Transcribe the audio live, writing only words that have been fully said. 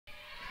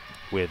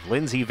with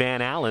Lindsey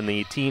Van Allen,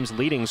 the team's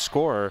leading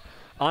scorer,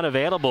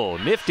 unavailable.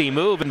 Nifty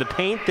move in the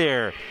paint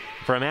there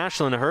from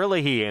Ashlyn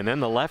Herlihy, and then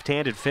the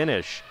left-handed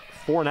finish.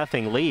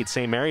 4-0 lead.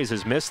 St. Mary's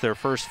has missed their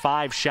first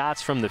 5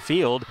 shots from the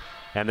field,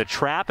 and the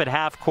trap at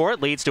half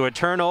court leads to a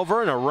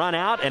turnover and a run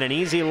out and an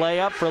easy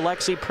layup for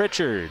Lexi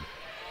Pritchard.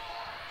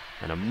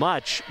 And a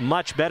much,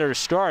 much better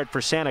start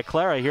for Santa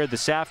Clara here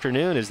this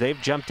afternoon as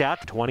they've jumped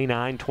out to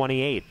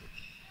 29-28.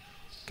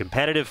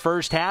 Competitive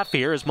first half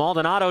here as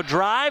Maldonado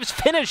drives,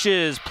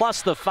 finishes,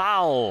 plus the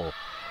foul.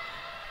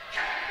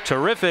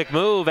 Terrific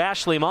move,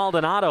 Ashley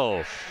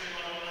Maldonado.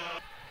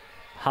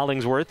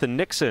 Hollingsworth and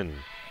Nixon.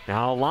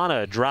 Now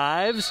Lana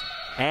drives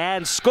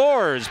and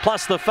scores,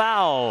 plus the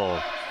foul.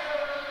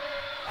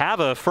 Have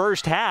a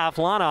first half,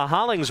 Lana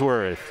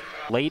Hollingsworth.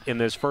 Late in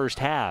this first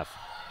half.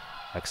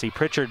 Lexi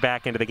Pritchard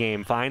back into the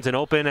game, finds an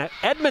open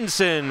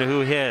Edmondson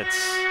who hits.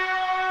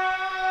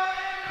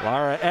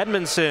 Laura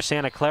Edmondson,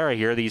 Santa Clara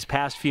here these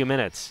past few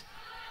minutes.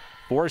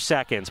 4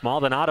 seconds,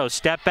 Maldonado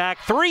step back,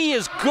 3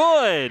 is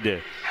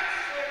good.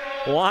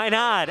 Why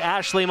not?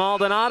 Ashley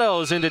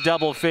Maldonado's into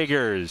double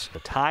figures. A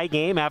tie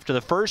game after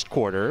the first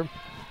quarter.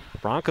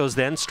 Broncos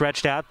then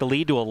stretched out the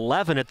lead to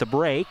 11 at the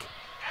break.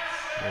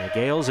 The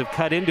Gales have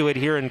cut into it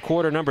here in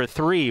quarter number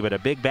 3, but a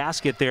big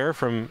basket there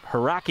from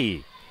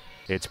Hiraki.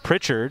 It's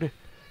Pritchard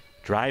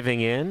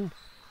driving in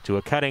to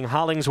a cutting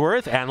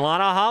Hollingsworth, and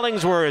Lana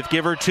Hollingsworth,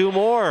 give her 2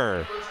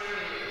 more.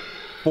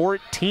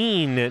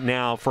 14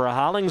 now for a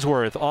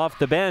Hollingsworth off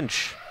the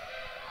bench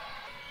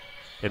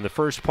in the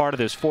first part of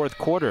this fourth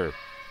quarter.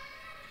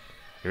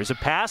 Here's a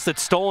pass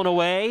that's stolen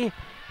away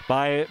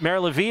by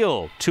Merla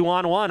Veal.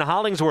 2-on-1,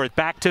 Hollingsworth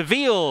back to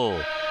Veal.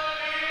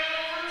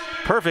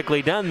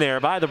 Perfectly done there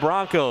by the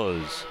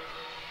Broncos.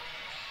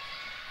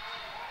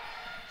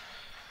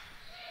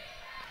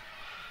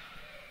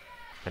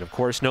 And of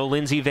course, no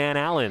Lindsey Van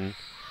Allen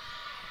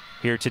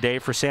here today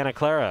for Santa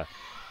Clara.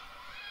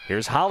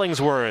 Here's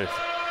Hollingsworth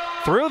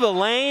through the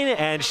lane,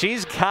 and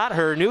she's got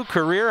her new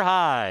career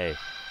high.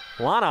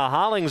 Lana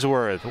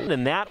Hollingsworth,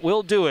 and that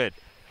will do it.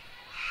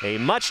 A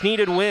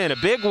much-needed win, a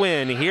big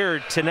win here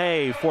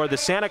today for the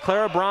Santa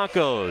Clara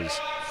Broncos.